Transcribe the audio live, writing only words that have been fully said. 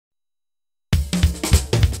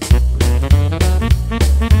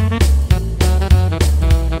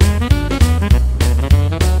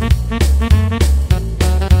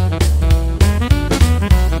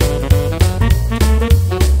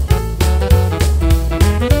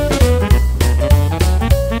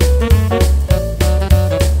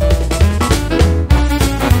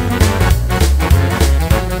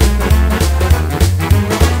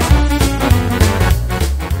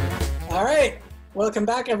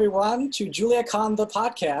welcome back, everyone, to JuliaCon the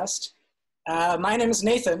podcast. My name is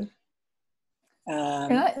Nathan. Your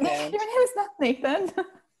name is not Nathan.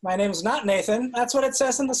 My name is not Nathan. That's what it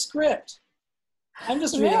says in the script. I'm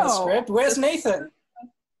just reading the script. Where's Nathan?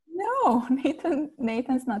 No,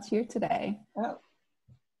 Nathan's not here today. Oh.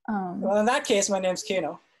 Well, in that case, my name's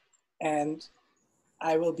Kano, and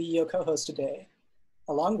I will be your co-host today,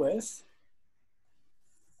 along with...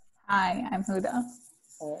 Hi, I'm Huda.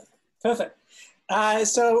 Perfect.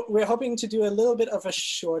 So we're hoping to do a little bit of a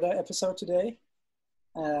shorter episode today.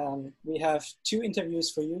 We have 2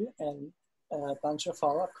 interviews for you and a bunch of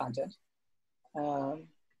follow-up content.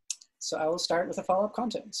 So I will start with the follow-up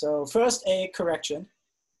content. So first, a correction.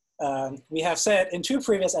 We have said in 2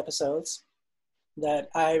 previous episodes that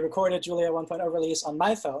I recorded Julia 1.0 release on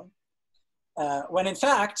my phone, when in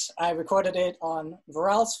fact, I recorded it on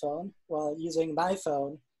Viral's phone while using my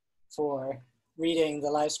phone for reading the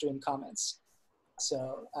live stream comments.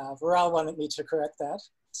 So Viral wanted me to correct that.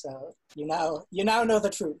 So you now know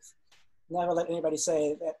the truth. Never let anybody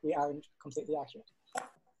say that we aren't completely accurate.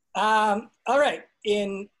 All right,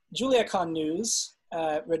 in JuliaCon news,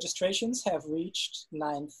 registrations have reached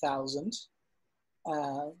 9,000.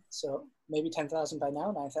 So maybe 10,000 by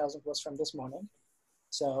now. 9,000 was from this morning.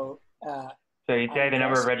 So you'd say the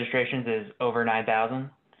number of registrations is over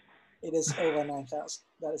 9,000? It is over 9,000.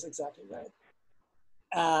 That is exactly right.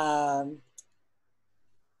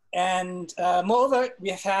 Moreover, we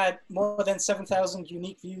have had more than 7,000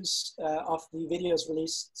 unique views of the videos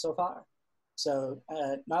released so far. So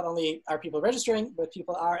not only are people registering, but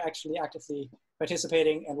people are actually actively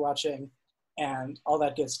participating and watching and all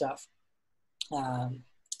that good stuff.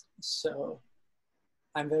 So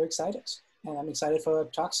I'm very excited. And I'm excited for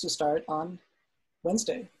talks to start on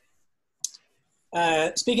Wednesday.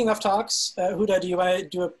 Speaking of talks, Huda, do you want to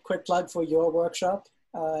do a quick plug for your workshop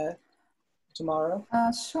tomorrow?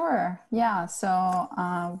 Sure, yeah. So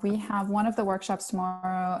we have one of the workshops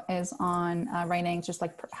tomorrow is on writing just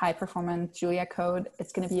like high performance Julia code.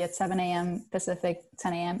 It's going to be at 7 a.m. Pacific,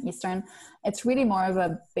 10 a.m. Eastern. It's really more of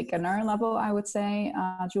a beginner level, I would say,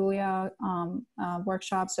 Julia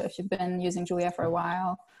workshop. So if you've been using Julia for a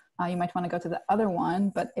while, you might want to go to the other one.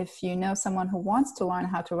 But if you know someone who wants to learn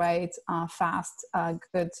how to write fast,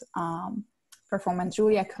 good performance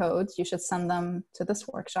Julia code, you should send them to this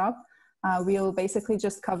workshop. We'll basically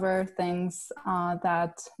just cover things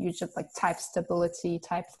that you just like type stability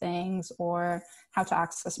type things, or how to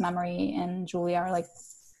access memory in Julia, or like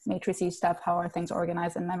matrixy stuff, how are things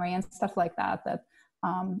organized in memory and stuff like that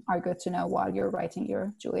are good to know while you're writing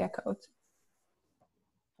your Julia code.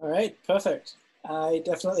 All right, perfect. I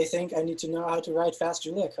definitely think I need to know how to write fast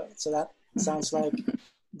Julia code. So that sounds like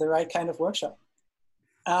the right kind of workshop.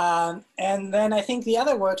 And then I think the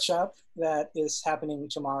other workshop that is happening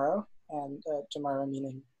tomorrow, and tomorrow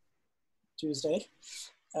meaning Tuesday,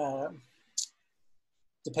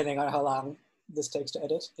 depending on how long this takes to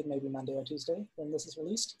edit. It may be Monday or Tuesday when this is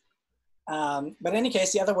released. But in any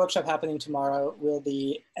case, the other workshop happening tomorrow will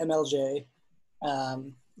be MLJ,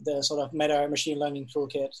 the sort of meta machine learning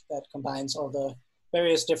toolkit that combines all the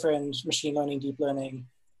various different machine learning, deep learning,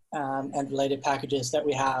 and related packages that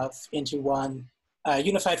we have into one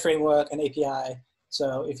unified framework and API.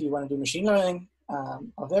 So if you want to do machine learning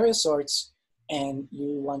of various sorts and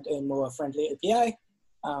you want a more friendly API,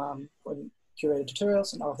 curated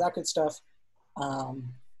tutorials and all of that good stuff,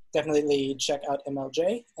 definitely check out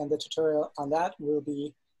MLJ, and the tutorial on that will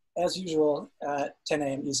be, as usual, 10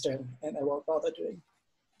 a.m. Eastern, and I won't bother doing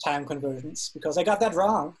time conversions because I got that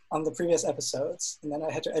wrong on the previous episodes, and then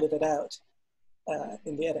I had to edit it out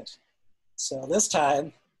in the edit. So this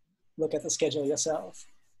time, look at the schedule yourself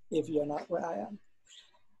if you're not where I am.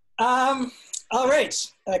 All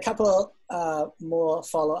right, a couple more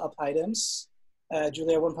follow-up items.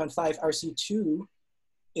 Julia 1.5 RC2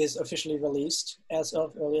 is officially released as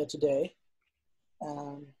of earlier today.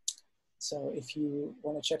 So if you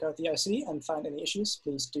want to check out the RC and find any issues,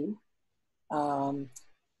 please do.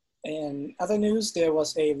 In other news, there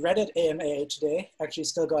was a Reddit AMA today, actually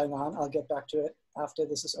still going on. I'll get back to it after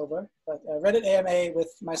this is over. But a Reddit AMA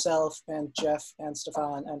with myself and Jeff and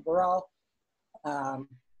Stefan and Viral,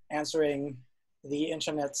 answering the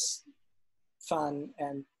internet's fun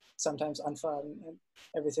and sometimes unfun and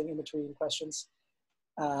everything in between questions.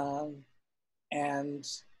 And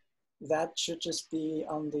that should just be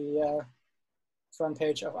on the front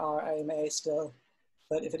page of our AMA still.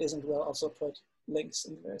 But if it isn't, we'll also put links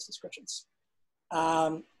in the various descriptions.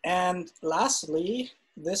 And lastly,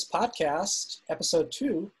 this podcast, episode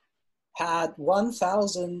 2, had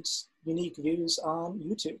 1,000 unique views on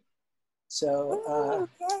YouTube. So,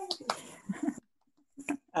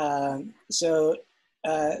 so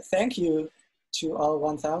thank you to all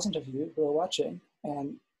 1,000 of you who are watching.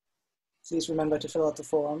 And please remember to fill out the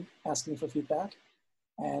form asking for feedback.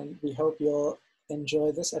 And we hope you'll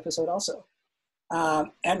enjoy this episode also.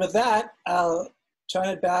 And with that, I'll turn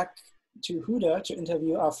it back to Huda to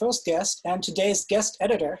interview our first guest and today's guest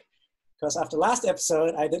editor, because after last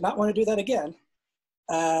episode, I did not want to do that again,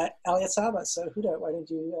 Elliot Saba. So Huda, why don't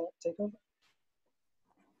you take over?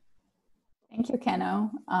 Thank you,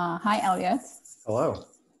 Keno. Hi, Elliot. Hello.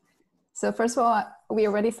 So first of all, we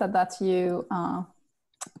already said that to you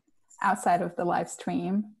outside of the live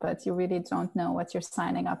stream, but you really don't know what you're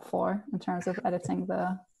signing up for in terms of editing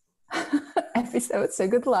the episode. So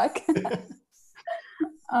good luck.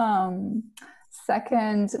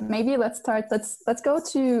 Second, maybe let's go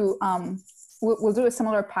to, we'll do a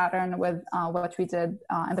similar pattern with what we did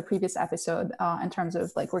in the previous episode in terms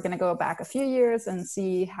of like, we're going to go back a few years and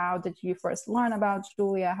see how did you first learn about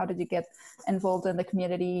Julia? How did you get involved in the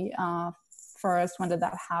community first? When did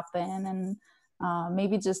that happen? And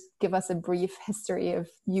maybe just give us a brief history of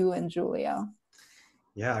you and Julia.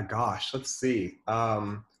 Yeah, gosh, let's see.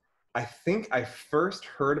 I think I first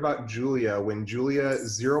heard about Julia when Julia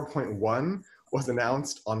 0.1 was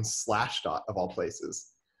announced on Slashdot of all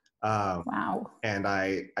places. Wow. And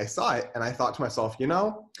I saw it and I thought to myself, you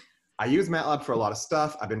know, I use MATLAB for a lot of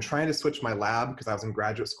stuff. I've been trying to switch my lab because I was in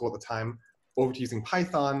graduate school at the time over to using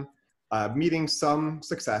Python, meeting some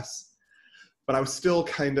success, but I was still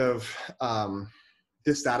kind of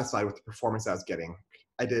dissatisfied with the performance I was getting.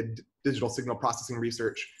 I did digital signal processing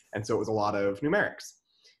research, and so it was a lot of numerics.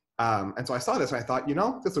 And so I saw this and I thought, you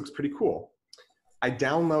know, this looks pretty cool. I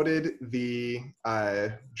downloaded the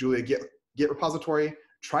Julia Git repository,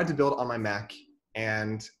 tried to build on my Mac,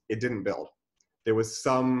 and it didn't build. There was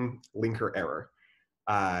some linker error.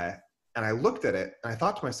 And I looked at it and I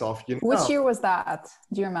thought to myself, you know. Which year was that?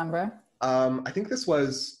 Do you remember? I think this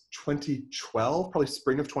was 2012, probably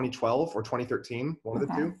spring of 2012 or 2013, one of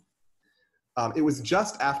the two. It was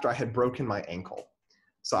just after I had broken my ankle.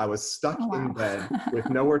 So I was stuck in bed with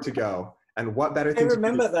nowhere to go. And what better thing I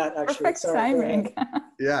remember that actually. Perfect timing.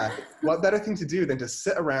 Yeah. What better thing to do than to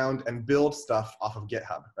sit around and build stuff off of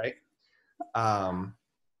GitHub, right?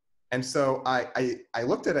 And so I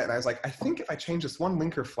looked at it and I was like, I think if I change this one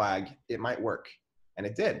linker flag, it might work. And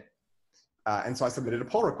it did. And so I submitted a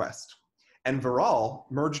pull request. And Viral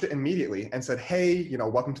merged it immediately and said, hey, you know,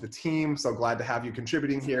 welcome to the team. So glad to have you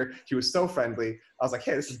contributing here. He was so friendly. I was like,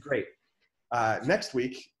 hey, this is great. Next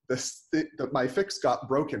week, my fix got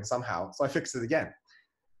broken somehow, so I fixed it again,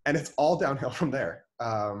 and it's all downhill from there.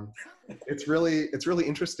 It's really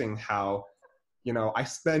interesting how, you know, I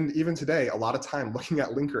spend even today a lot of time looking at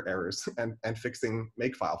linker errors and fixing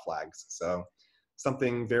makefile flags. So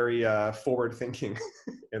something very forward thinking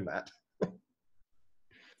in that.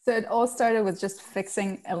 So it all started with just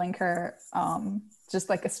fixing a linker, just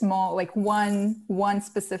like a small, like one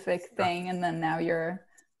specific thing, and then now you're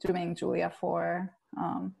doing Julia for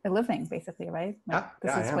a living, basically, right? Like,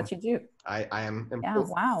 this is what you do. I am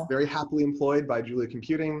very happily employed by Julia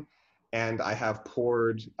Computing, and I have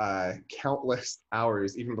poured countless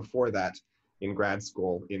hours, even before that, in grad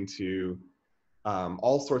school into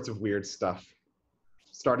all sorts of weird stuff,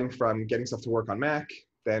 starting from getting stuff to work on Mac,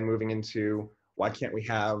 then moving into why can't we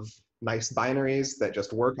have nice binaries that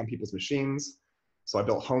just work on people's machines? So I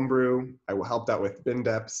built Homebrew. I helped out with bin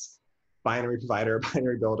deps, binary provider,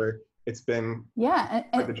 binary builder. It's been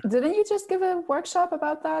and didn't you just give a workshop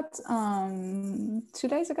about that 2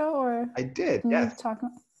 days ago? Or I did, yes.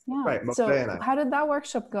 Right, so how did that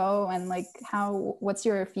workshop go, and like what's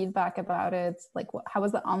your feedback about it? Like how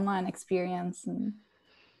was the online experience and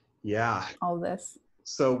all this?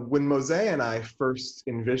 So when Mose and I first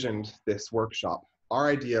envisioned this workshop, our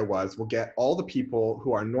idea was we'll get all the people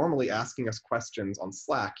who are normally asking us questions on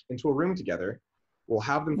Slack into a room together. We'll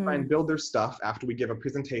have them try and build their stuff after we give a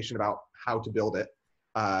presentation about how to build it.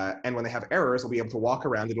 And when they have errors, we'll be able to walk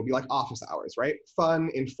around. It'll be like office hours, right? Fun,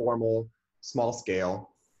 informal, small scale.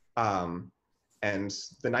 And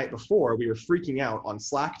the night before, we were freaking out on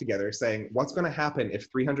Slack together saying, what's going to happen if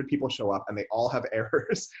 300 people show up and they all have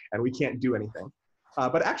errors and we can't do anything?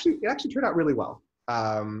 But it actually turned out really well.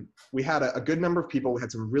 We had a good number of people. We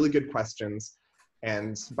had some really good questions.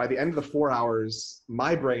 And by the end of the 4 hours,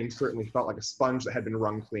 my brain certainly felt like a sponge that had been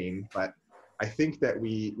wrung clean. But I think that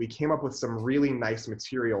we came up with some really nice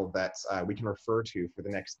material that we can refer to for the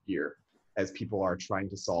next year as people are trying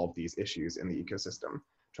to solve these issues in the ecosystem,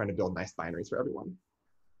 trying to build nice binaries for everyone.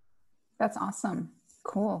 That's awesome.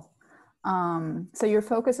 Cool. So your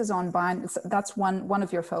focus is on binaries. That's one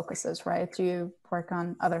of your focuses, right? Do you work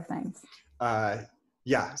on other things?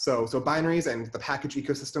 Yeah, so binaries and the package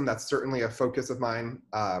ecosystem, that's certainly a focus of mine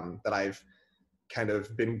that I've kind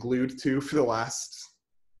of been glued to for the last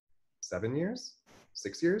 7 years,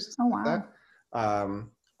 6 years, Oh, like wow. that,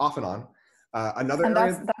 off and on. Another And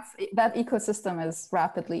area, that ecosystem is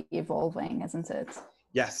rapidly evolving, isn't it?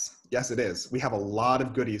 yes, it is. We have a lot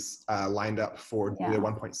of goodies lined up for Julia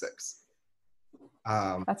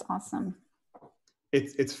 1.6. That's awesome.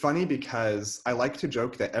 It's funny because I like to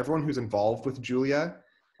joke that everyone who's involved with Julia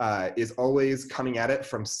is always coming at it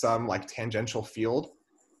from some like tangential field.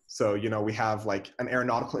 So, you know, we have like an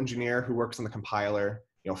aeronautical engineer who works on the compiler,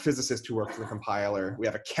 you know, physicist who works on the compiler. We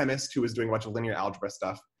have a chemist who is doing a bunch of linear algebra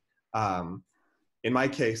stuff. In my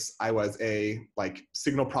case, I was a like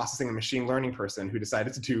signal processing and machine learning person who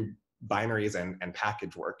decided to do binaries and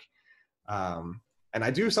package work. And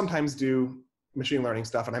I do sometimes do machine learning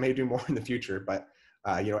stuff, and I may do more in the future, but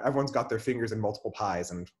you know, everyone's got their fingers in multiple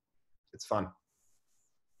pies, and it's fun.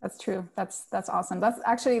 That's true. That's awesome.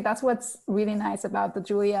 That's what's really nice about the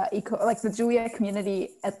Julia the Julia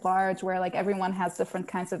community at large, where like everyone has different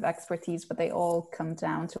kinds of expertise, but they all come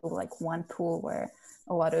down to like one pool where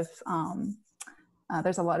a lot of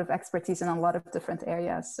there's a lot of expertise in a lot of different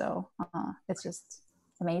areas. So it's just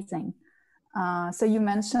amazing. So you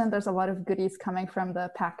mentioned there's a lot of goodies coming from the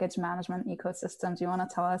package management ecosystem. Do you want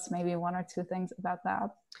to tell us maybe one or two things about that?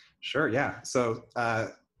 Sure, yeah. So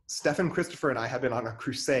Stefan, Christopher, and I have been on a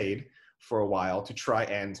crusade for a while to try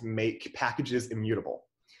and make packages immutable.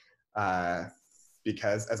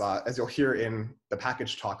 Because as you'll hear in the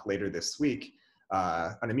package talk later this week,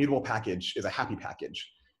 an immutable package is a happy package.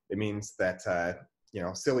 It means that you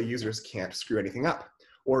know, silly users can't screw anything up,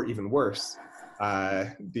 or even worse,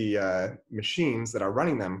 the machines that are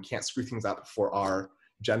running them can't screw things up for our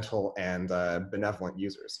gentle and benevolent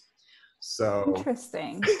users. So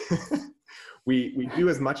interesting. we do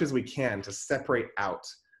as much as we can to separate out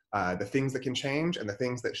the things that can change and the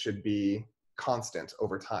things that should be constant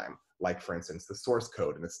over time. Like, for instance, the source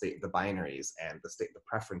code and the state of the binaries and the state of the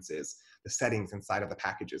preferences, the settings inside of the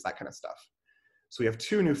packages, that kind of stuff. So we have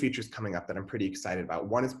two new features coming up that I'm pretty excited about.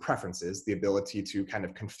 One is preferences, the ability to kind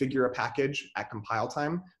of configure a package at compile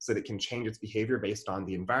time so that it can change its behavior based on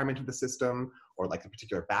the environment of the system or like the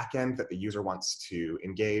particular backend that the user wants to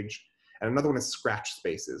engage. And another one is scratch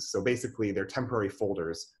spaces. So basically they're temporary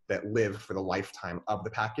folders that live for the lifetime of the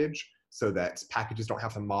package so that packages don't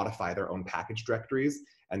have to modify their own package directories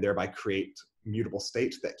and thereby create mutable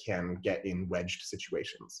state that can get in wedged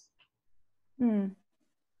situations.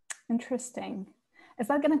 Interesting. Is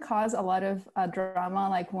that going to cause a lot of drama,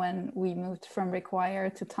 like when we moved from require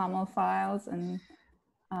to TOML files and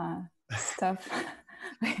stuff?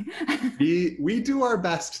 We do our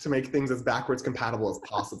best to make things as backwards compatible as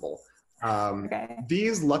possible. Okay.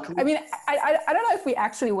 These luckily, I mean, I don't know if we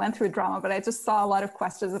actually went through drama, but I just saw a lot of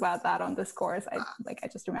questions about that on Discourse. I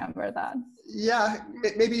just remember that. Yeah,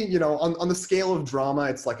 maybe, you know, on the scale of drama,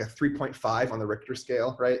 it's like a 3.5 on the Richter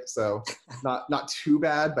scale, right? So not too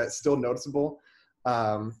bad, but still noticeable.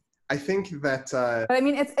 I think that. But I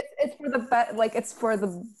mean, it's for the best. Like it's for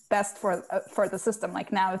the best for the system.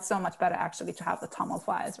 Like now, it's so much better actually to have the TOML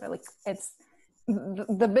files. Right? Like it's.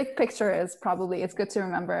 The big picture is probably it's good to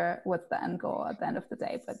remember what's the end goal at the end of the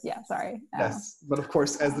day, but yeah, sorry. Yes, but of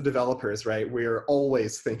course, as the developers, right, we're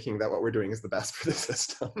always thinking that what we're doing is the best for the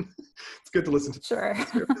system. It's good to listen to. Sure.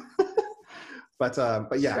 but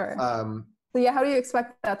yeah. Sure. So yeah, how do you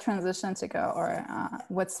expect that transition to go, or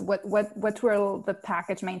what will the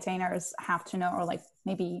package maintainers have to know, or like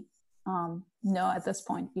maybe know at this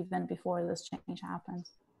point, even before this change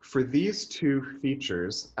happens? For these two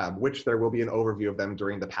features, which there will be an overview of them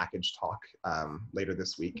during the package talk later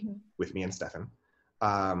this week with me and Stefan.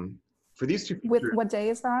 For these two features, what day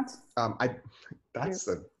is that? That's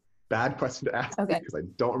a bad question to ask because I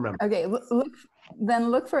don't remember. Okay,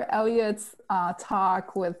 look for Elliot's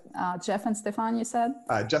talk with Jeff and Stefan, you said?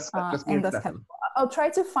 Just me and Stefan. I'll try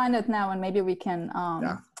to find it now and maybe we can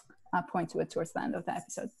point to it towards the end of the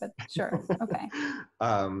episode, but sure, okay.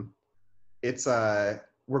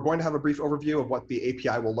 We're going to have a brief overview of what the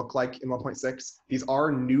API will look like in 1.6. These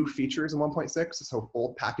are new features in 1.6, so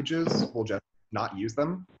old packages will just not use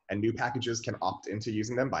them, and new packages can opt into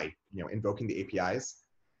using them by, you know, invoking the APIs.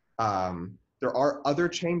 There are other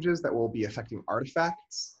changes that will be affecting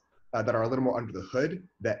artifacts that are a little more under the hood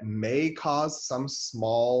that may cause some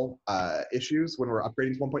small issues when we're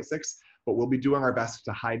upgrading to 1.6, but we'll be doing our best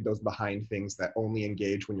to hide those behind things that only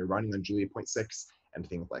engage when you're running on Julia.6 and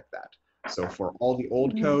things like that. So for all the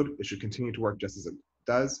old code, it should continue to work just as it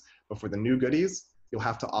does. But for the new goodies, you'll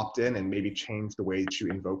have to opt in and maybe change the way that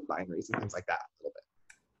you invoke binaries and things like that a little bit.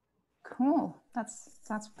 Cool. That's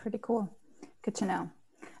pretty cool. Good to know.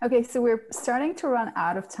 Okay, so we're starting to run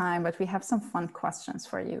out of time, but we have some fun questions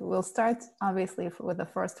for you. We'll start obviously with the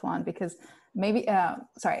first one because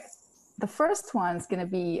the first one is going to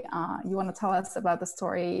be, you want to tell us about the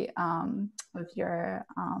story of your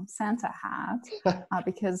Santa hat,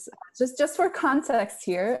 because just for context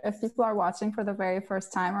here, if people are watching for the very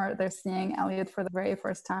first time or they're seeing Elliot for the very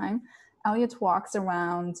first time, Elliot walks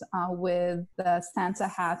around with the Santa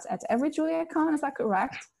hat at every JuliaCon, is that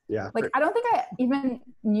correct? Yeah. Like, I don't think I even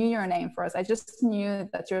knew your name first. I just knew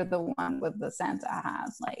that you're the one with the Santa hat.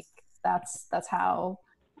 Like, that's how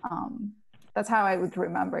I would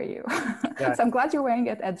remember you. Yeah. So I'm glad you're wearing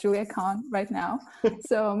it at JuliaCon right now.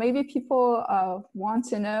 So maybe people want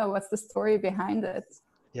to know what's the story behind it.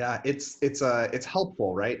 Yeah, it's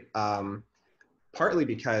helpful, right? Partly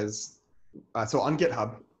because so on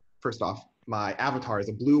GitHub, first off, my avatar is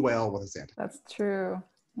a blue whale with a Santa. That's true.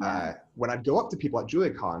 Yeah. When I'd go up to people at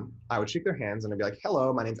JuliaCon, I would shake their hands and I'd be like,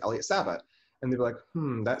 "Hello, my name's Elliot Saba," and they'd be like,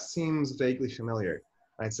 "That seems vaguely familiar."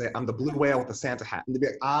 And I'd say, "I'm the blue whale with the Santa hat," and they'd be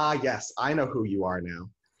like, "Ah, yes, I know who you are now."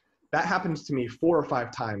 That happened to me 4 or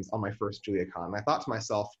 5 times on my first JuliaCon. And I thought to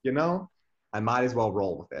myself, I might as well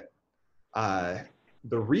roll with it.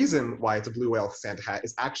 The reason why it's a blue whale with a Santa hat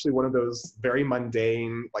is actually one of those very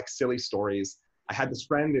mundane, like silly stories. I had this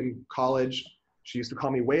friend in college. She used to call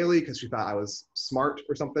me Whaley because she thought I was smart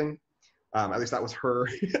or something. At least that was her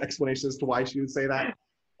explanation as to why she would say that.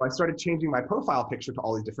 So I started changing my profile picture to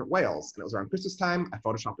all these different whales. And it was around Christmas time. I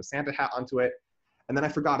photoshopped a Santa hat onto it. And then I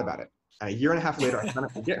forgot about it. And a year and a half later, I found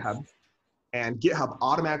it on GitHub. And GitHub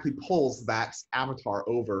automatically pulls that avatar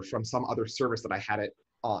over from some other service that I had it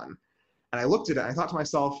on. And I looked at it and I thought to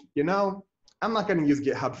myself, I'm not going to use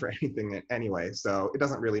GitHub for anything anyway. So it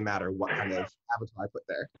doesn't really matter what kind of avatar I put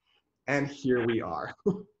there. And here we are.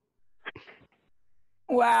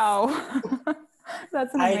 Wow.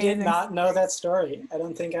 That's amazing. I did not know that story. I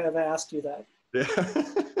don't think I ever asked you that. Yeah.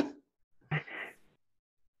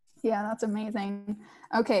 Yeah, that's amazing.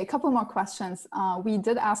 Okay, a couple more questions. We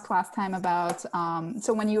did ask last time about,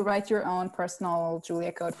 so when you write your own personal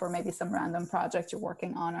Julia code for maybe some random project you're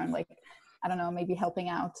working on, or like, I don't know, maybe helping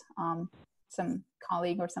out some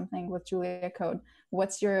colleague or something with Julia code,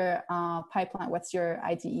 what's your pipeline? What's your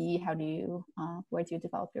IDE? How do you, where do you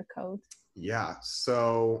develop your code? Yeah,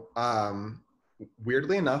 so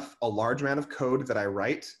weirdly enough, a large amount of code that I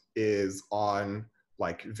write is on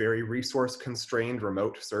like very resource constrained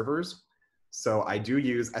remote servers. So I do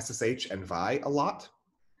use SSH and Vi a lot,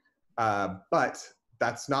 but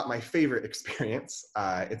that's not my favorite experience.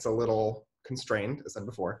 It's a little constrained, as I said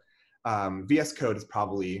before. VS Code is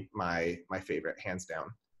probably my favorite, hands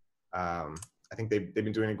down. I think they've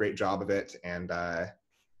been doing a great job of it, and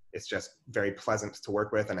it's just very pleasant to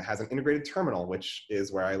work with, and it has an integrated terminal, which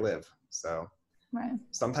is where I live. So right.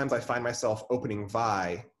 Sometimes I find myself opening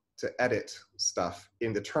Vi to edit stuff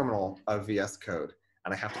in the terminal of VS Code,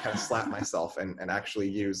 and I have to kind of slap myself and actually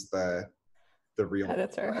use the real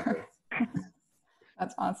editor.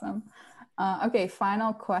 That's awesome. Okay,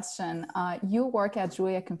 final question. You work at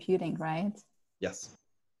Julia Computing, right? Yes.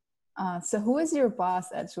 So who is your boss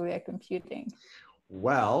at Julia Computing?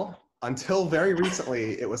 Well, until very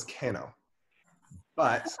recently, it was Kano.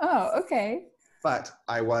 But oh, okay. But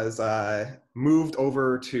I was moved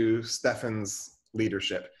over to Stefan's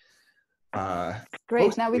leadership. Great.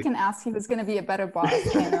 Mostly. Now we can ask who's going to be a better boss,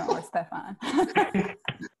 Kano or Stefan.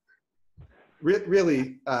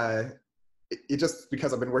 Really, it just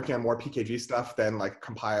because I've been working on more PKG stuff than like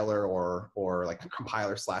compiler or like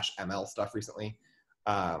compiler/ML stuff recently.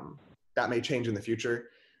 That may change in the future.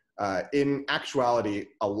 In actuality,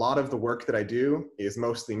 a lot of the work that I do is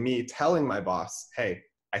mostly me telling my boss, hey,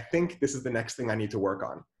 I think this is the next thing I need to work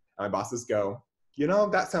on. And my bosses go,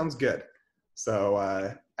 that sounds good.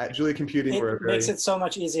 So at Julia Computing, it makes it so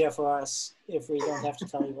much easier for us if we don't have to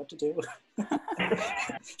tell you what to do.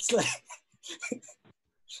 It's like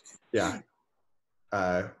yeah.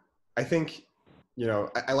 I think,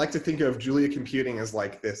 I like to think of Julia Computing as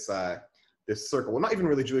like this circle. Well, not even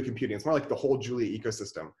really Julia Computing. It's more like the whole Julia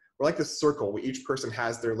ecosystem. We're like this circle where each person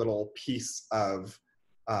has their little piece of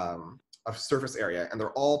surface area, and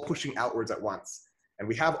they're all pushing outwards at once. And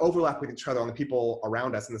we have overlap with each other on the people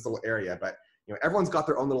around us in this little area, but everyone's got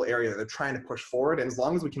their own little area that they're trying to push forward. And as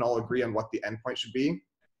long as we can all agree on what the endpoint should be,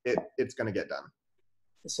 it's going to get done.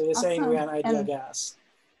 So you're saying we're on ideal gas.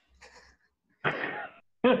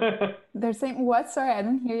 They're saying what? Sorry, I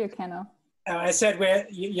didn't hear you, Keno. I said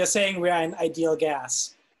you're saying we're on ideal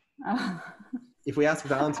gas. If we ask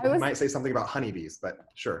Valentine, we might say something about honeybees, but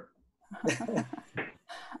sure.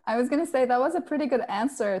 I was going to say that was a pretty good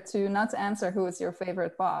answer to not answer who is your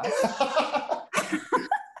favorite boss.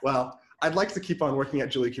 Well, I'd like to keep on working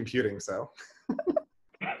at Julia Computing, so.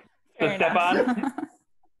 So step on.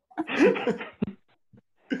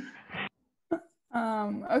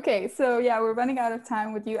 Okay, so yeah, we're running out of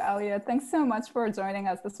time with you, Elliot. Thanks so much for joining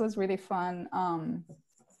us. This was really fun.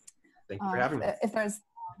 Thank you for having me. If there's,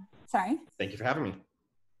 sorry? Thank you for having me.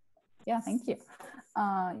 Yeah, thank you.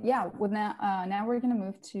 Yeah, well, now we're going to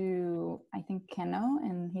move to, I think, Kenno,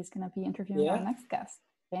 and he's going to be interviewing our next guest,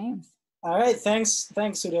 James. All right, thanks,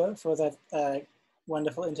 Sudo, for that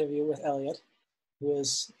wonderful interview with Elliot, who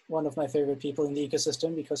is one of my favorite people in the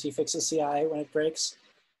ecosystem because he fixes CI when it breaks.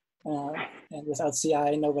 And without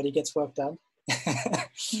CI, nobody gets work done.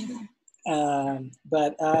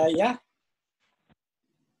 Yeah.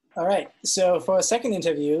 All right, so for a second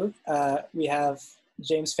interview, we have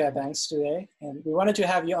James Fairbanks today, and we wanted to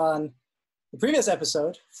have you on the previous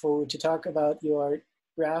episode to talk about your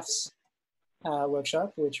graphs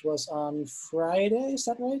workshop, which was on Friday, is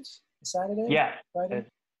that right? Saturday? Yeah. Friday?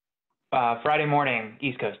 Friday morning,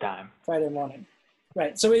 East Coast time. Friday morning.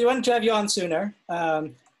 Right, so we wanted to have you on sooner,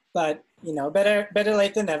 but you know, better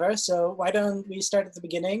late than never. So why don't we start at the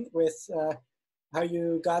beginning with how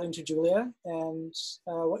you got into Julia and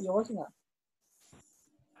what you're working on?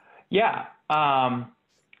 Yeah,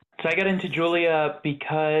 so I got into Julia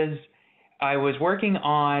because I was working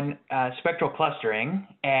on spectral clustering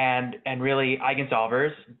and really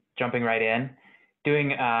eigensolvers, jumping right in,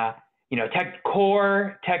 doing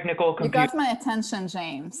core technical You got my attention,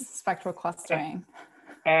 James. Spectral clustering.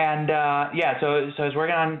 And yeah, so I was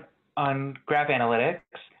working on graph analytics,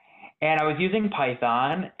 and I was using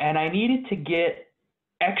Python, and I needed to get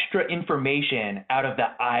extra information out of the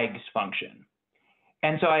eigs function.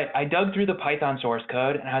 And so I dug through the Python source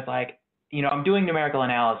code, and I was like, you know, I'm doing numerical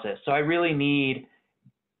analysis, so I really need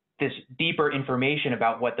this deeper information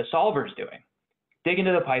about what the solver's doing. Dig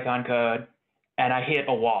into the Python code, and I hit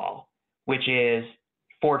a wall, which is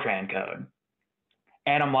Fortran code.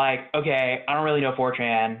 And I'm like, okay, I don't really know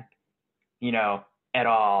Fortran, you know, at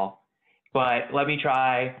all, but let me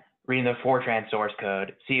try reading the Fortran source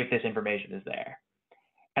code, see if this information is there.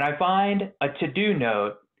 And I find a to-do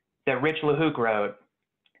note that Rich LaHook wrote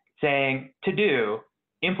saying, to do,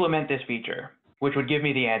 implement this feature, which would give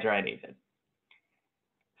me the answer I needed.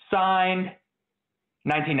 Signed,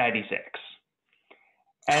 1996.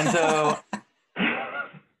 And so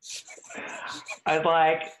I was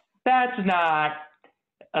like, that's not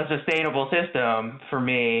a sustainable system for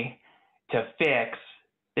me to fix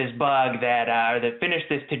this bug that, or to finish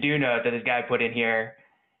this to-do note that this guy put in here,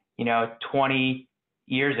 you know, 20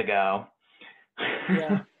 years ago.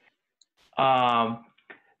 Yeah.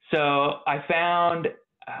 So I found,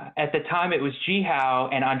 at the time it was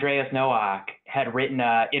Jihao and Andreas Nowak had written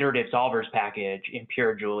a iterative solvers package in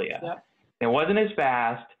pure Julia. Yep. It wasn't as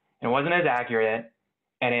fast, it wasn't as accurate,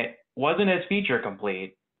 and it wasn't as feature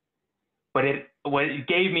complete, but it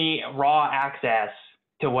gave me raw access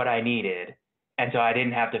to what I needed. And so I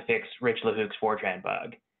didn't have to fix Rich LaHook's Fortran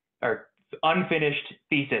bug or unfinished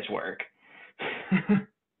thesis work.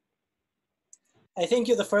 I think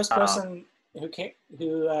you're the first person who came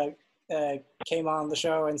on the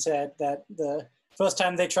show and said that the first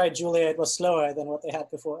time they tried Julia, it was slower than what they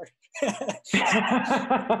had before.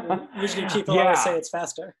 Usually people always say it's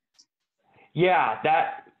faster. Yeah,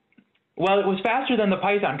 well, it was faster than the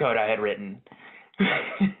Python code I had written,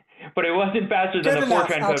 but it wasn't faster than the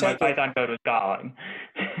Fortran code my Python code was calling.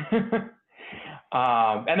 And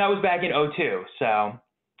that was back in 2002, so,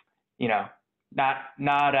 you know, not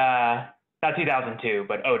 2002,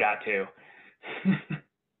 but 0.2.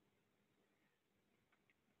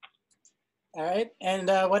 All right, and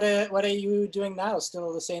what are you doing now?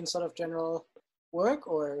 Still the same sort of general work,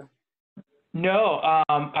 or? No,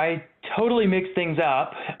 I totally mixed things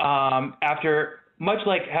up. After, much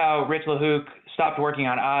like how Rich LaHook stopped working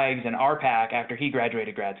on eigs and RPAC after he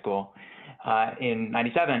graduated grad school in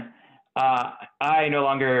 '97, I no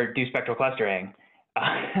longer do spectral clustering.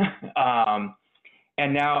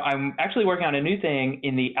 And now I'm actually working on a new thing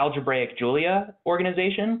in the algebraic Julia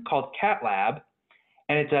organization called CatLab.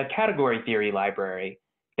 And it's a category theory library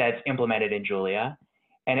that's implemented in Julia.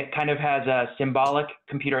 And it kind of has a symbolic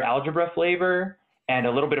computer algebra flavor and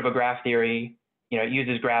a little bit of a graph theory. You know, it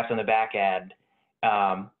uses graphs on the back end.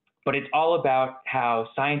 But it's all about how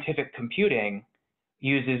scientific computing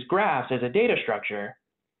uses graphs as a data structure,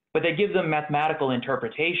 but they give them mathematical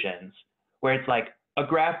interpretations where it's like a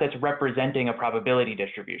graph that's representing a probability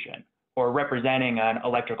distribution or representing an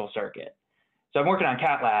electrical circuit. So I'm working on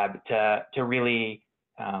CatLab to really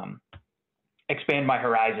expand my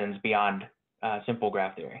horizons beyond simple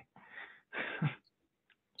graph theory.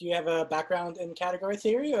 Do you have a background in category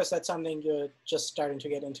theory, or is that something you're just starting to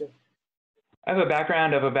get into? I have a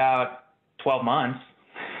background of about 12 months.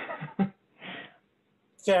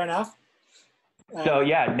 Fair enough. So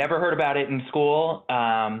yeah, never heard about it in school.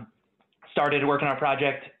 Started working on a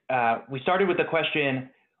project. We started with the question,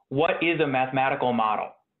 what is a mathematical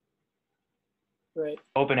model? Right.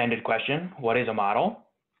 Open-ended question, what is a model?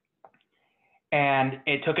 And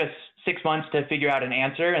it took us 6 months to figure out an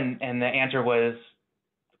answer. And the answer was,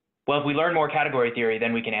 well, if we learn more category theory,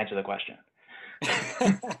 then we can answer the question.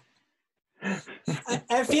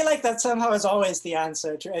 I feel like that somehow is always the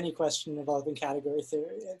answer to any question involving category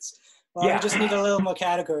theory. It's, well, Yeah. you just need a little more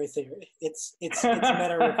category theory. It's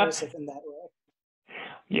meta recursive in that way.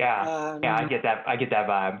 Yeah, yeah, I get that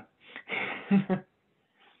vibe.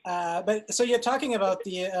 But so you're talking about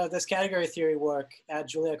the this category theory work at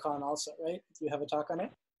JuliaCon also, right? Do you have a talk on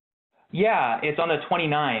it? Yeah, it's on the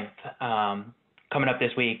 29th, coming up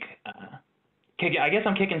this week. I guess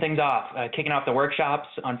I'm kicking things off, kicking off the workshops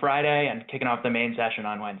on Friday and kicking off the main session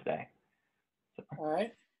on Wednesday. All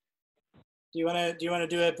right. Do you want to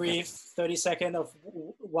do a brief 30-second of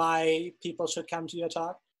why people should come to your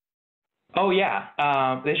talk? Oh yeah,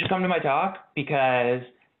 they should come to my talk because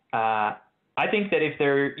I think that if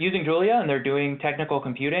they're using Julia and they're doing technical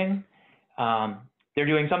computing, they're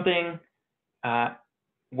doing something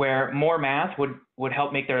where more math would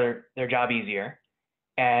help make their job easier.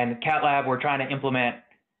 And CatLab, we're trying to implement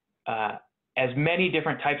as many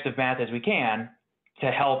different types of math as we can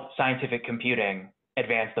to help scientific computing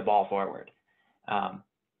advance the ball forward.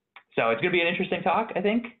 So it's going to be an interesting talk, I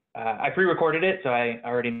think. I pre-recorded it, so I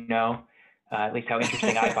already know at least how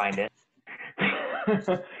interesting I find it.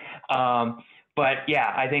 But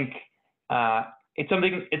yeah, I think it's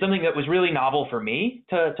something that was really novel for me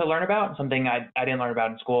to learn about, something I didn't learn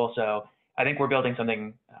about in school. So I think we're building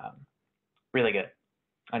something really good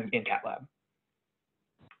in CatLab.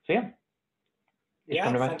 So yeah.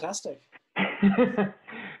 Yeah, fantastic.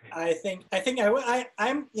 I'm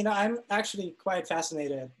actually quite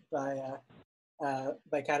fascinated by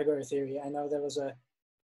category theory. I know there was a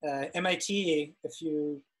MIT a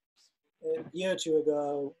year or two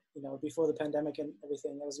ago, before the pandemic and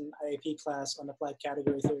everything, there was an IAP class on applied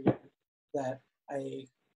category theory that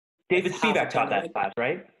David Spivak taught that class,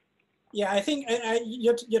 right? Yeah, I think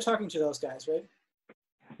you're talking to those guys, right?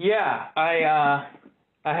 Yeah, I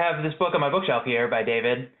have this book on my bookshelf here by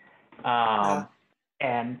David,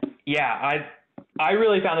 and yeah, I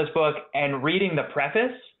really found this book, and reading the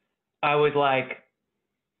preface, I was like,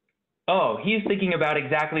 oh, he's thinking about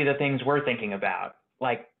exactly the things we're thinking about.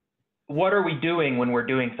 Like, what are we doing when we're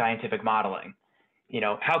doing scientific modeling?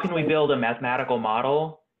 How can we build a mathematical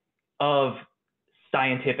model of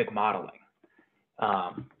scientific modeling?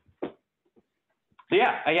 So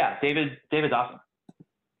yeah, David's awesome.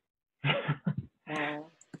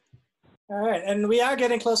 All right, and we are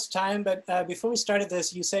getting close to time, but before we started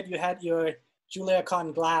this, you said you had your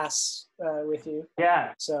JuliaCon glass with you.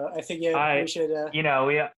 Yeah. So I figured we should,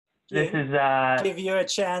 give you a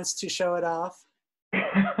chance to show it off.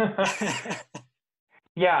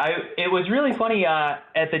 Yeah, it was really funny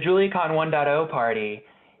at the JuliaCon 1.0 party.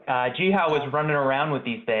 Jihao was running around with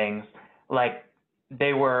these things like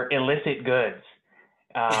they were illicit goods,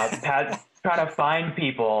 trying to find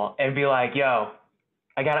people and be like, "Yo,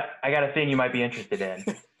 I got a thing you might be interested in."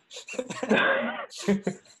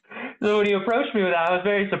 So when he approached me with that, I was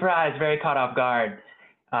very surprised, very caught off guard.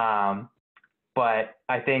 But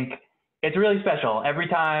I think it's really special. Every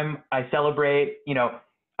time I celebrate,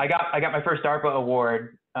 I got my first DARPA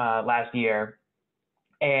award last year,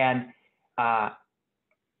 and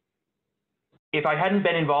if I hadn't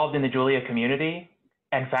been involved in the Julia community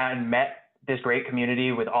and met this great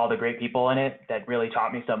community with all the great people in it that really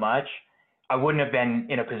taught me so much, I wouldn't have been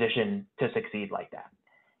in a position to succeed like that.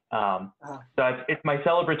 So it's my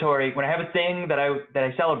celebratory. When I have a thing that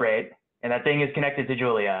I celebrate, and that thing is connected to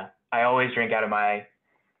Julia, I always drink my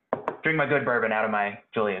good bourbon out of my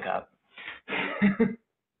Julia cup.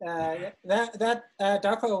 That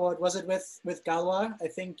DARPA award, was it with Galwa? I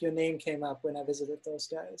think your name came up when I visited those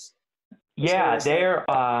guys. Yeah, they're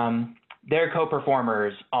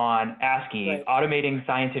co-performers on ASCII, right. Automating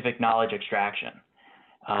scientific knowledge extraction.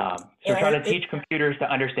 So trying to teach computers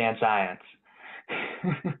to understand science.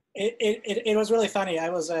 It was really funny. I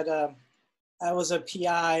was a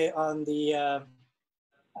PI on the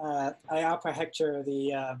IR per hectare,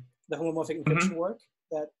 the homomorphic encryption work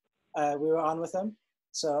that we were on with them.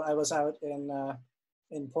 So I was out in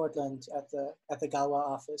Portland at the Galwa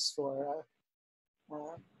office for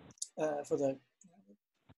the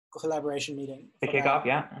collaboration meeting. The kickoff,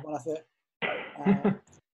 yeah. One of the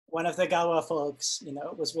one of the Galwa folks,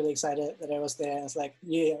 was really excited that I was there. And it's like,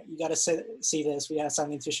 yeah, you got to see this. We have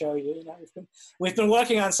something to show you. We've been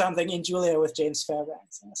working on something in Julia with James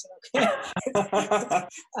Fairbanks. And I said, okay,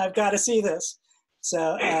 I've got to see this.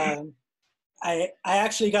 So I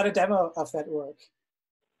actually got a demo of that work.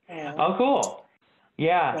 Oh, cool.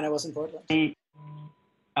 Yeah. When I was in Portland.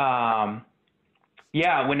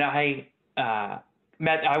 Yeah, when I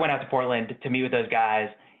went out to Portland to meet with those guys,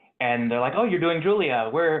 and they're like, "Oh, you're doing Julia.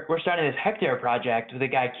 We're starting this Hectare project with a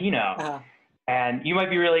guy Kino, and you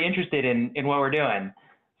might be really interested in what we're doing."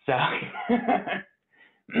 So,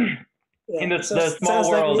 in the small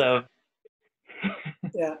world of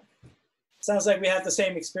yeah, sounds like we had the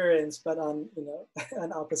same experience, but on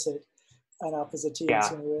on opposite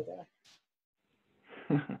teams when we were there.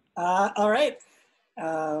 All right,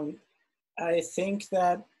 I think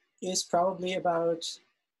that is probably about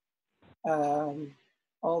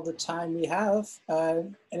all the time we have.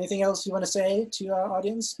 Anything else you want to say to our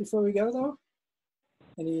audience before we go, though?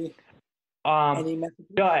 Any messages?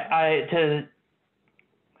 No,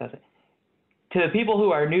 to the people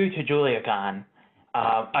who are new to JuliaCon,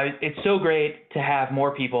 it's so great to have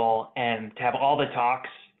more people and to have all the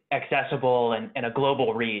talks accessible and a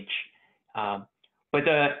global reach. But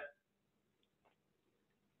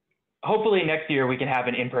hopefully next year we can have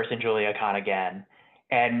an in-person JuliaCon again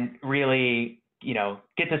and really,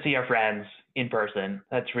 get to see our friends in person.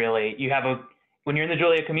 That's really, when you're in the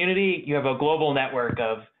Julia community, you have a global network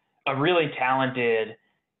of really talented,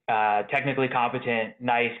 technically competent,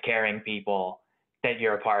 nice, caring people that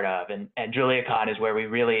you're a part of. And JuliaCon is where we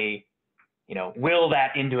really, will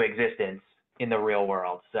that into existence in the real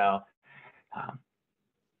world. So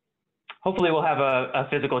hopefully we'll have a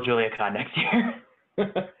physical JuliaCon next year.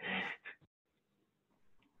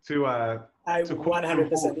 I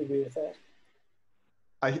 100% agree with that.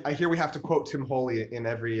 I hear we have to quote Tim Holey in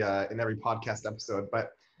every podcast episode,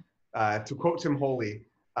 but to quote Tim Holey,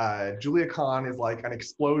 JuliaCon is like an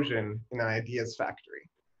explosion in an ideas factory.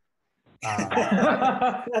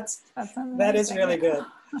 That is really good.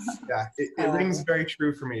 Yeah, it rings very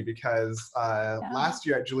true for me because last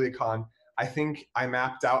year at JuliaCon, I think I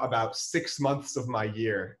mapped out about 6 months of my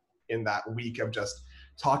year in that week of just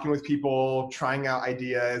talking with people, trying out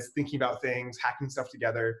ideas, thinking about things, hacking stuff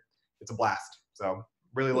together. It's a blast. So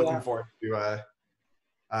really looking forward to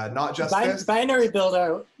not just this. Binary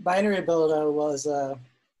Builder was a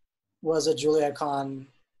JuliaCon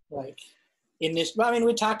initial. I mean,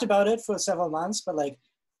 we talked about it for several months, but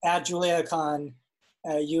at JuliaCon,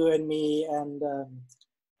 you and me and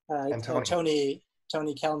Tony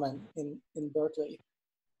Kelman in Berkeley.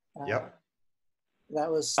 Yep. That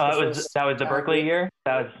was the Berkeley year.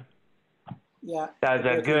 That was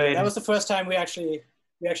a good. That was the first time we actually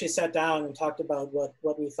sat down and talked about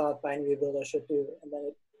what we thought Binary Builder should do, and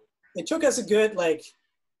then it took us a good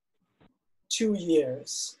 2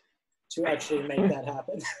 years to actually make that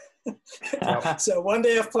happen. So 1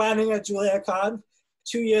 day of planning at JuliaCon,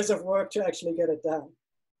 2 years of work to actually get it done.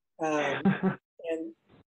 And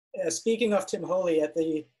speaking of Tim Holey, at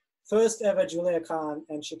the first ever JuliaCon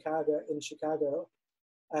in Chicago,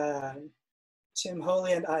 Tim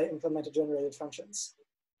Holey and I implemented generated functions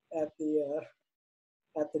at the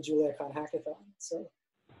JuliaCon hackathon. So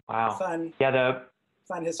wow, fun. Yeah,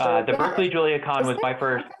 fun history. The Berkeley JuliaCon was my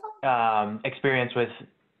first experience with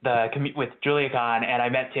JuliaCon, and I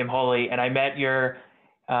met Tim Holey, and I met your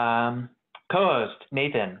co-host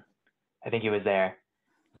Nathan. I think he was there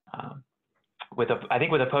with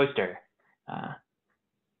a poster.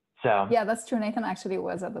 So yeah, that's true. Nathan actually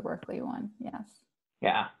was at the Berkeley one. Yes.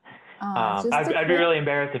 Yeah. I'd be really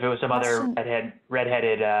embarrassed if it was some other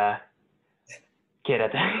redheaded kid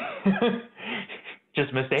at the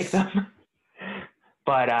just mistake them.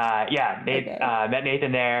 But met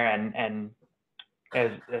Nathan there, and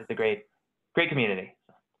it's a great community.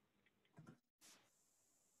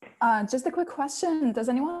 Just a quick question: does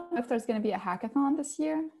anyone know if there's going to be a hackathon this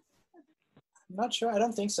year? I'm not sure. I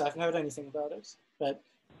don't think so. I've not heard anything about it, but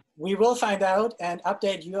we will find out and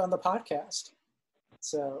update you on the podcast.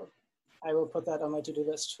 So I will put that on my to-do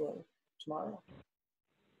list for tomorrow.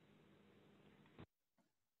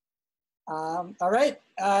 All right.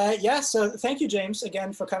 So thank you, James,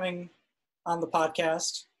 again for coming on the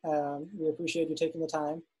podcast. We appreciate you taking the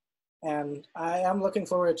time. And I am looking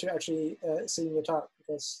forward to actually seeing your talk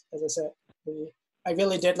because, as I said, I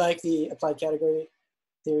really did like the applied category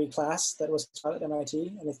theory class that was taught at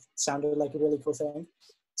MIT, and it sounded like a really cool thing.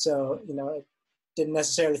 So, I didn't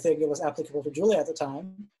necessarily think it was applicable to Julia at the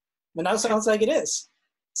time, but now it sounds like it is.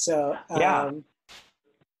 So I'm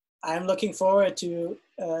looking forward to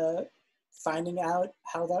finding out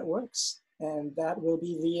how that works and that will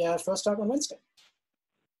be the first talk on Wednesday.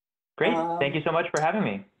 Great. Thank you so much for having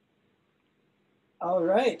me. All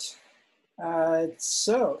right.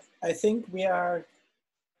 So I think we are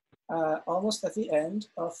almost at the end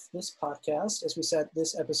of this podcast. As we said,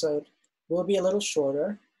 this episode will be a little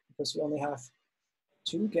shorter because we only have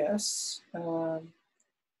 2 guests.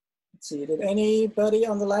 Let's see, did anybody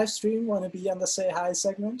on the live stream want to be on the Say Hi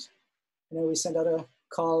segment? I know we sent out a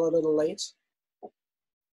call a little late.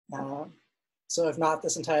 So if not,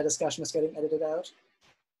 this entire discussion is getting edited out.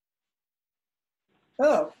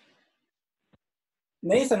 Oh,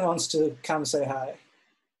 Nathan wants to come say hi.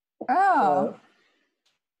 Oh.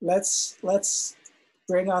 So let's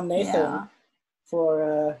bring on Nathan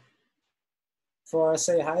for our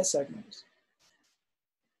Say Hi segment.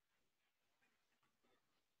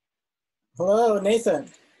 Hello, Nathan.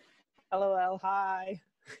 LOL, hi.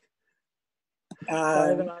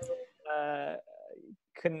 Sorry that I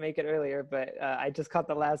couldn't make it earlier, but I just caught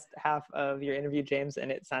the last half of your interview, James,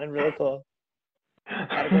 and it sounded really cool.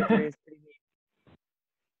 Gotta go through, it's pretty neat.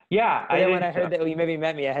 Yeah. When I heard that you maybe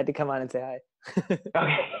met me, I had to come on and say hi.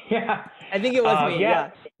 Okay, yeah. I think it was me,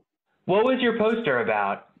 yeah. What was your poster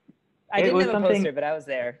about? I didn't have a poster, but I was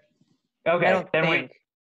there. Okay, I don't think.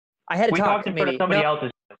 I had to talk, talked in front of somebody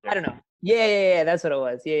else's poster. I don't know. Yeah, that's what it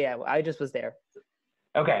was. Yeah, I just was there.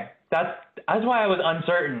 Okay, that's why I was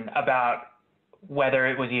uncertain about whether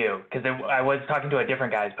it was you, because I was talking to a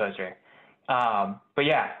different guy's poster. But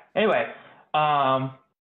yeah, anyway,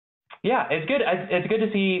 yeah, it's good. It's good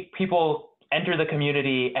to see people enter the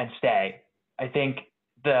community and stay. I think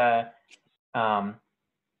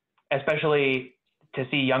especially to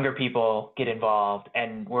see younger people get involved,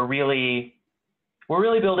 and we're really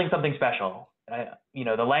building something special.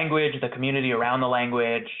 The language, the community around the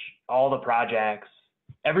language, all the projects,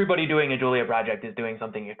 everybody doing a Julia project is doing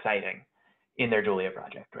something exciting in their Julia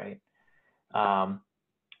project, right?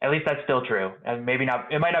 At least that's still true. And maybe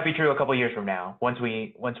not, it might not be true a couple years from now, once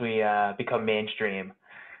we become mainstream.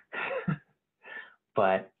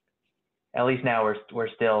 But at least now we're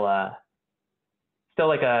still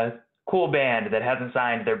like a cool band that hasn't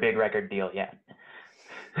signed their big record deal yet.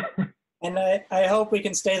 And I hope we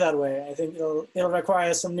can stay that way. I think it'll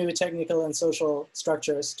require some new technical and social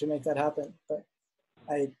structures to make that happen. But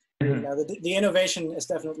the innovation is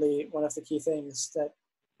definitely one of the key things that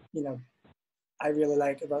I really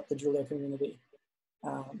like about the Julia community.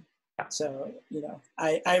 So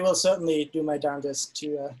I will certainly do my darndest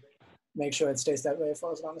to make sure it stays that way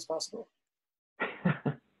for as long as possible.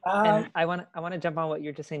 And I want to jump on what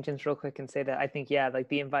you're just saying, James, real quick, and say that I think, like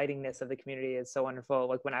the invitingness of the community is so wonderful.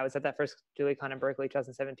 Like when I was at that first JuliaCon in Berkeley,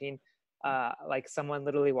 2017, like someone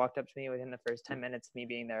literally walked up to me within the first 10 minutes of me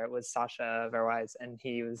being there. It was Sasha Verwise, and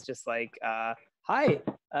he was just like, hi,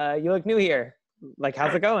 you look new here. Like,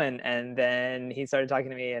 how's it going? And then he started talking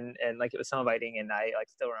to me, and like it was so inviting, and I like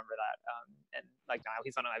still remember that. And like now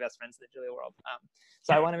he's one of my best friends in the Julia world.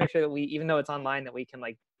 So I want to make sure that we, even though it's online, that we can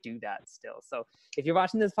like do that still. So if you're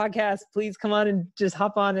watching this podcast, please come on and just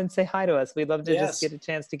hop on and say hi to us. We'd love to just get a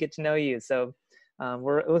chance to get to know you. So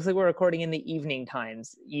it looks like we're recording in the evening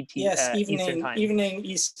times, Eastern time. Evening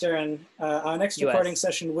Eastern. Our next recording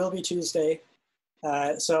session will be Tuesday.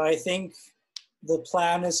 So I think the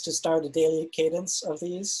plan is to start a daily cadence of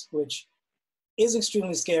these, which is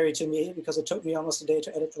extremely scary to me because it took me almost a day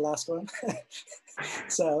to edit the last one.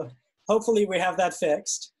 So hopefully we have that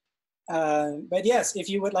fixed. But yes, if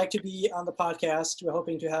you would like to be on the podcast, we're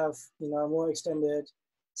hoping to have a more extended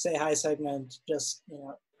Say Hi segment. Just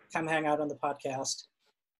come hang out on the podcast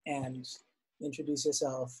and introduce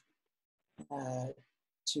yourself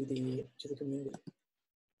to the community.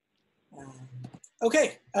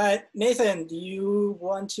 Okay, Nathan, do you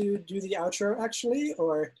want to do the outro actually,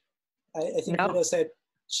 or I think Luda said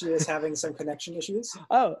she was having some connection issues.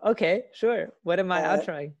 Oh, okay, sure. What am I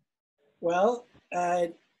outroing? Well,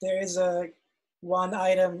 there is one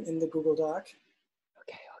item in the Google Doc.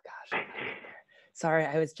 Okay, oh gosh. Sorry,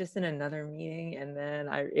 I was just in another meeting, and then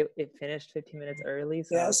it finished 15 minutes early.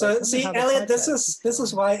 So yeah, so see, Elliot, this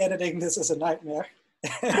is why editing this is a nightmare.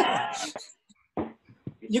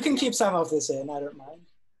 You can keep some of this in, I don't mind.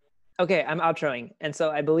 Okay, I'm outroing. And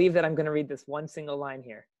so I believe that I'm going to read this one single line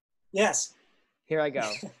here. Yes. Here I go.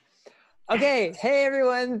 Okay, hey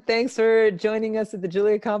everyone. Thanks for joining us at the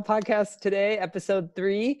JuliaCon podcast today, episode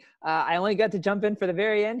 3. I only got to jump in for the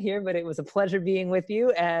very end here, but it was a pleasure being with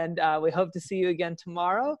you. And we hope to see you again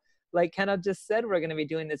tomorrow. Like Kenneth just said, we're going to be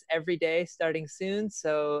doing this every day starting soon.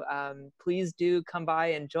 So please do come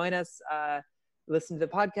by and join us. Listen to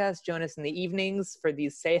the podcast, join us in the evenings for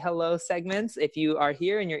these Say Hello segments. If you are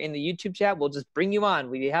here and you're in the YouTube chat, we'll just bring you on.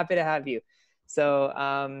 We'd be happy to have you. So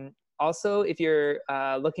Also, if you're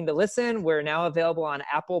looking to listen, we're now available on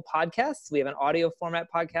Apple Podcasts. We have an audio format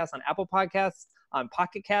podcast on Apple Podcasts, on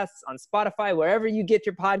Pocket Casts, on Spotify, wherever you get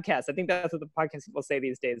your podcasts. I think that's what the podcast people say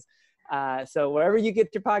these days. So wherever you get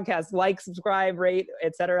your podcasts, like, subscribe, rate,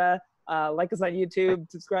 etc. Like us on YouTube,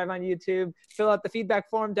 subscribe on YouTube, fill out the feedback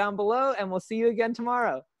form down below, and we'll see you again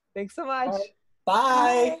tomorrow. Thanks so much.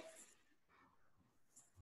 Bye. Bye.